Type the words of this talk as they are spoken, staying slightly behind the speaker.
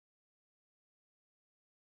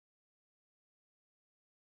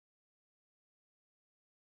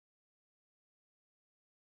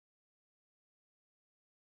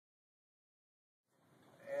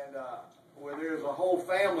and where there's a whole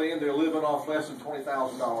family and they're living off less than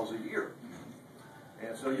 $20,000 a year.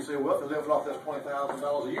 And so you say, well, if they're living off that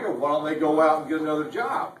 $20,000 a year, why don't they go out and get another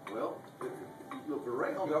job? Well, if you look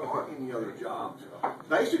around, there aren't any other jobs.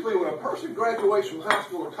 Basically, when a person graduates from high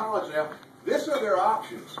school or college now, these are their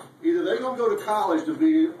options. Either they're going to go to college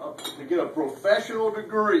to get a professional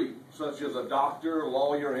degree, such as a doctor,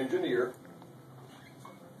 lawyer, engineer,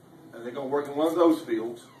 and they're going to work in one of those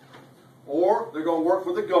fields, or they're going to work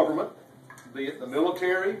for the government, be it the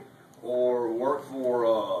military, or work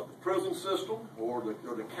for the prison system, or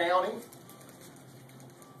the county,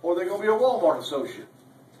 or they're going to be a Walmart associate.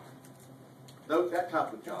 That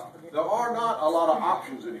type of job. There are not a lot of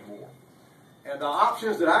options anymore. And the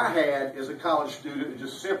options that I had as a college student to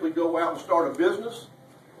just simply go out and start a business,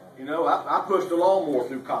 you know, I pushed a lawnmower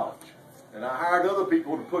through college. And I hired other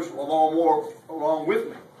people to push a lawnmower along with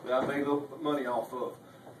me that I made the money off of.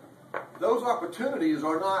 Those opportunities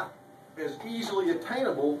are not as easily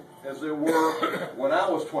attainable as they were when I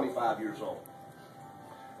was 25 years old.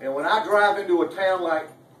 And when I drive into a town like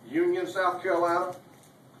Union, South Carolina,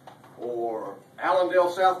 or Allendale,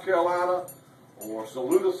 South Carolina, or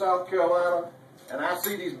Saluda, South Carolina, and I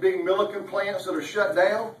see these big Milliken plants that are shut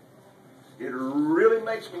down, it really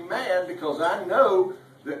makes me mad because I know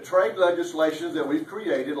that trade legislations that we've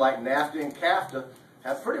created, like NAFTA and CAFTA,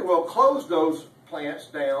 have pretty well closed those plants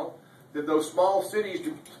down that those small cities,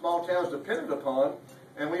 small towns depended upon,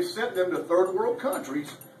 and we've sent them to third world countries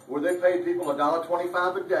where they pay people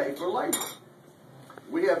 $1.25 a day for labor.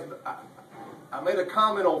 We have, I made a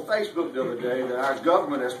comment on Facebook the other day that our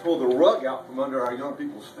government has pulled the rug out from under our young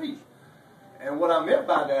people's feet. And what I meant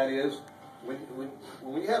by that is, when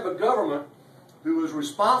we have a government who is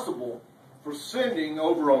responsible for sending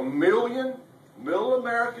over 1 million middle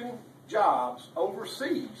American jobs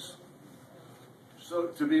overseas, so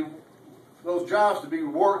those jobs to be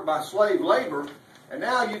worked by slave labor, and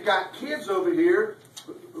now you've got kids over here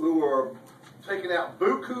who are taking out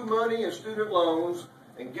buku money and student loans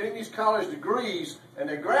and getting these college degrees, and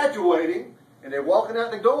they're graduating, and they're walking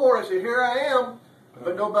out the door and say, here I am,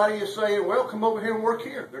 but nobody is saying, well, come over here and work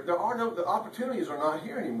here. The opportunities are not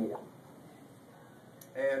here anymore.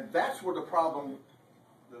 And that's where the problem,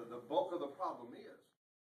 the bulk of the problem is.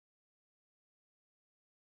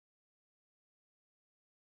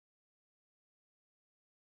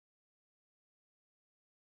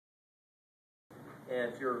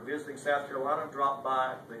 And if you're visiting South Carolina, drop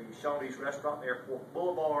by the Shoney's Restaurant, Airport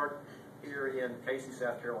Boulevard, here in Cayce,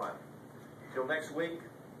 South Carolina. Until next week,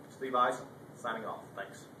 Steve Isom, signing off.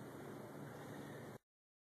 Thanks.